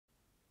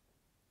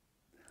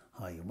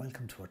Hi and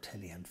welcome to our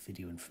telehealth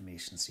video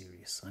information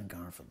series. I'm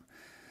Garvin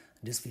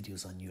and this video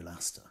is on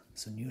Neulasta.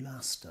 So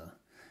Neulasta,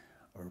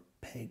 or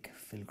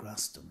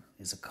Pegfilgrastim,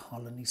 is a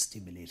colony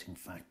stimulating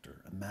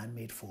factor, a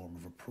man-made form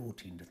of a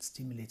protein that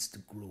stimulates the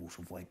growth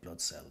of white blood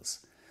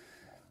cells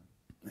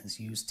and is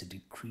used to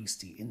decrease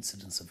the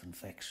incidence of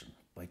infection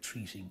by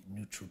treating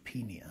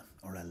neutropenia,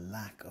 or a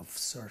lack of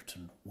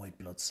certain white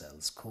blood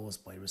cells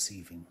caused by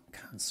receiving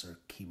cancer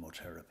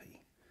chemotherapy.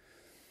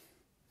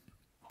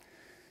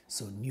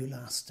 So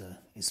Neulasta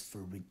is for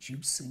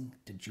reducing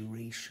the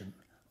duration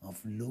of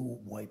low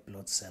white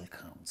blood cell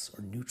counts,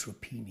 or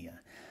neutropenia,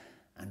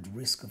 and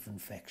risk of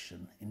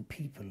infection in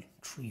people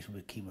treated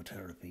with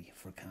chemotherapy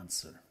for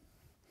cancer,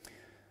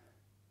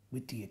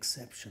 with the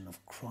exception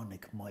of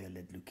chronic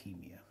myeloid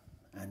leukemia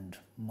and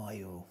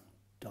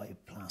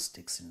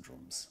myelodysplastic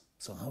syndromes.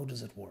 So how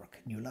does it work?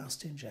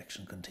 Neulasta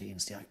injection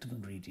contains the active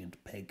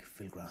ingredient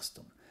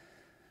Pegfilgrastim,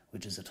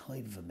 which is a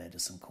type of a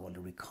medicine called a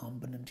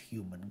recombinant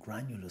human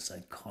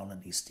granulocyte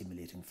colony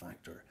stimulating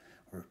factor,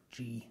 or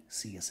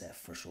GCSF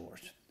for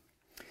short.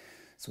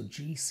 So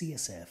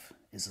GCSF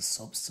is a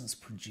substance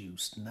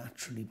produced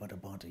naturally by the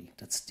body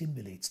that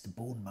stimulates the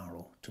bone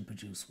marrow to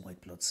produce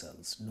white blood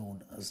cells,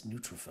 known as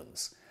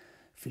neutrophils.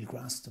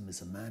 Filgrastim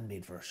is a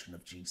man-made version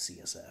of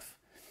GCSF.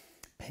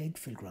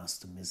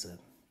 Pegfilgrastim is a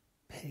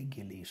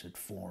pegylated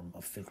form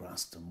of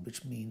filgrastim,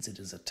 which means it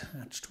is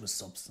attached to a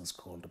substance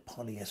called a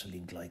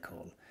polyethylene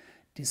glycol.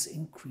 This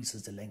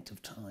increases the length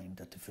of time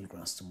that the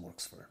filgrastim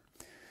works for.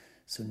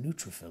 So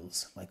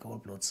neutrophils, like all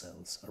blood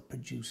cells, are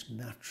produced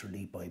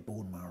naturally by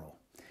bone marrow.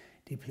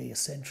 They play a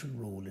central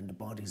role in the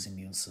body's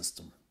immune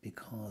system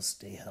because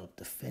they help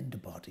defend the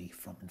body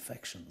from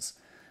infections.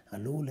 A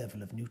low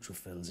level of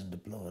neutrophils in the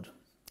blood,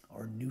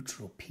 or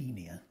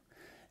neutropenia,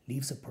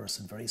 leaves a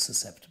person very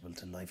susceptible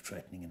to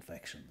life-threatening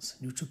infections.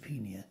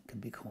 Neutropenia can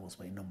be caused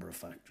by a number of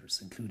factors,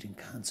 including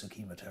cancer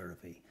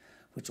chemotherapy,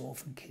 which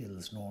often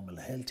kills normal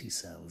healthy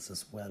cells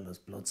as well as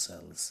blood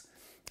cells,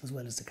 as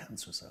well as the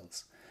cancer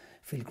cells.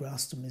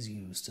 Filgrastim is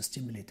used to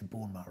stimulate the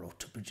bone marrow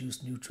to produce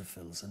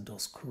neutrophils and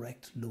thus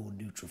correct low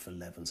neutrophil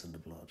levels in the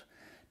blood.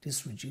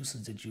 This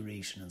reduces the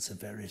duration and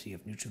severity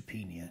of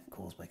neutropenia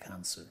caused by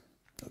cancer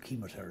or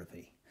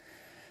chemotherapy.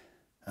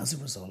 As a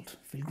result,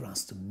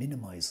 filgrastim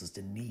minimises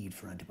the need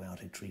for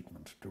antibiotic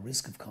treatment, the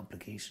risk of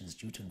complications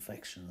due to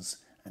infections,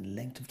 and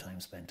length of time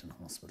spent in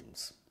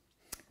hospitals.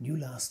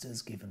 Neulasta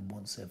is given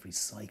once every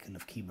cycle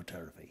of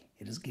chemotherapy.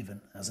 It is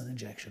given as an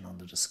injection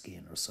under the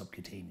skin or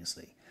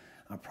subcutaneously,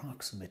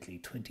 approximately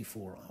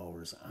 24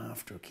 hours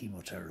after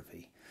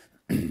chemotherapy.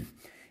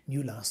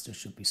 Neulasta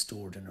should be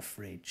stored in a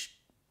fridge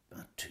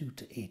at 2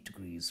 to 8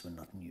 degrees when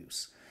not in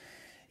use.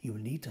 You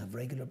will need to have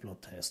regular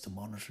blood tests to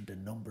monitor the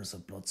numbers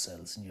of blood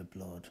cells in your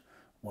blood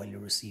while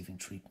you're receiving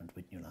treatment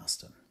with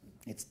Neulasta.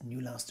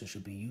 Neulasta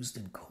should be used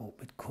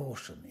with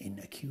caution in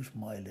acute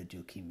myeloid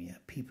leukemia,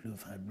 people who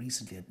have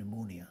recently had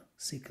pneumonia,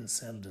 sickle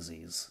cell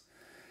disease,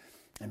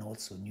 and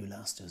also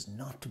Neulasta is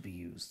not to be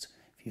used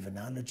if you have an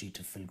allergy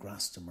to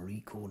filgrastim or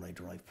E. coli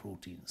derived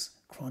proteins,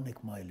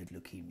 chronic myeloid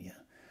leukemia,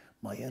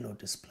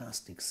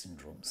 myelodysplastic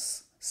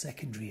syndromes,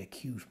 secondary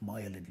acute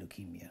myeloid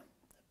leukemia,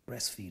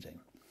 breastfeeding.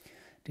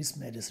 This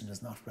medicine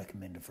is not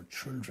recommended for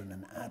children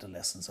and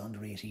adolescents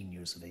under 18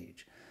 years of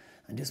age,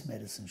 and this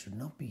medicine should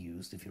not be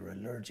used if you're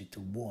allergic to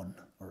one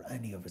or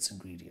any of its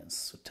ingredients.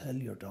 So tell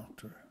your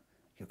doctor,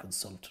 your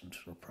consultant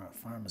or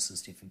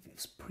pharmacist if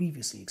you've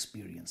previously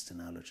experienced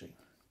an allergy.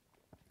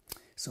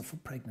 So for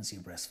pregnancy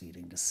and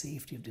breastfeeding, the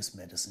safety of this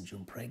medicine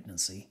during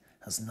pregnancy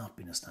has not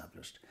been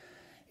established.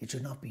 It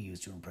should not be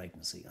used during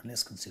pregnancy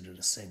unless considered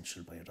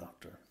essential by a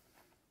doctor.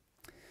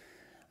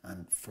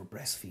 And for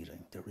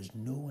breastfeeding, there is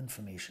no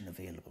information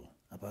available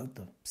about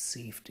the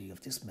safety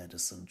of this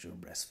medicine during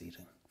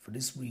breastfeeding. For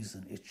this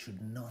reason, it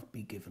should not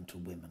be given to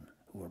women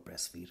who are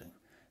breastfeeding.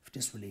 If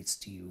this relates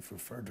to you, for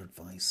further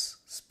advice,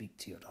 speak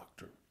to your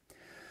doctor.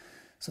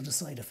 So the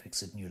side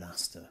effects of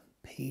Neulasta: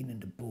 pain in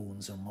the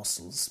bones or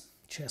muscles,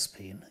 chest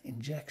pain,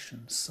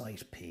 injection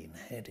site pain,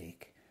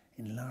 headache,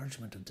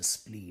 enlargement of the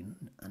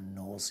spleen, and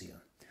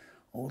nausea.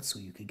 Also,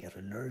 you could get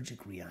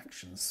allergic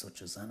reactions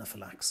such as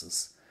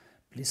anaphylaxis,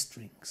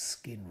 blistering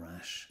skin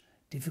rash,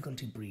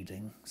 difficulty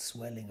breathing,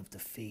 swelling of the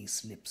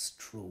face, lips,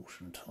 throat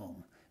and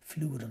tongue,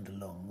 fluid in the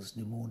lungs,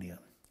 pneumonia,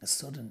 a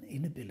sudden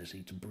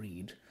inability to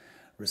breathe,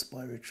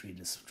 respiratory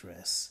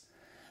distress,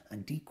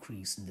 and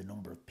decrease in the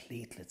number of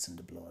platelets in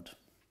the blood.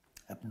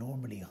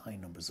 Abnormally high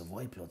numbers of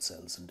white blood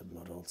cells in the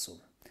blood also.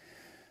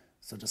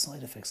 So the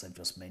side effects I've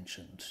just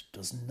mentioned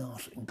does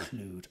not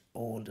include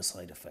all the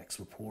side effects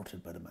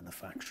reported by the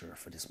manufacturer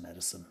for this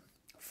medicine.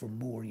 For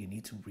more, you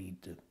need to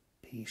read the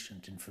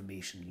patient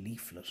information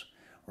leaflet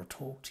or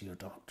talk to your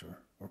doctor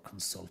or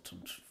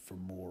consultant for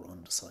more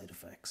on the side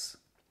effects.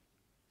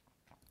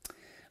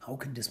 How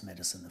can this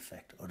medicine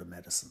affect other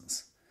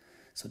medicines?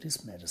 So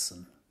this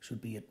medicine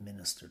should be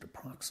administered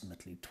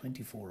approximately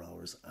 24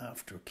 hours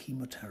after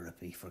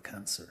chemotherapy for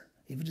cancer.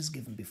 If it is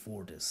given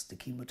before this, the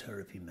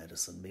chemotherapy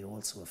medicine may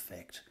also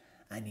affect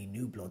any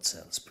new blood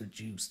cells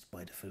produced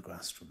by the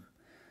filgrastim.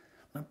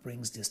 That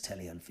brings this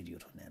telehealth video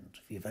to an end.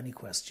 If you have any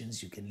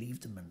questions, you can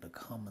leave them in the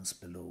comments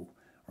below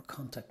or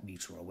contact me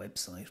through our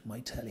website,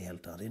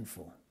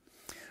 mytelehealth.info,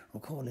 or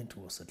call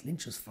into us at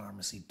Lynch's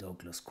Pharmacy,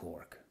 Douglas,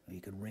 Cork. Or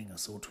you can ring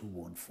us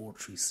 021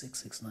 436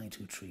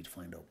 6923 to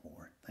find out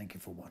more. Thank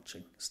you for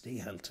watching. Stay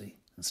healthy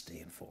and stay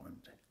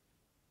informed.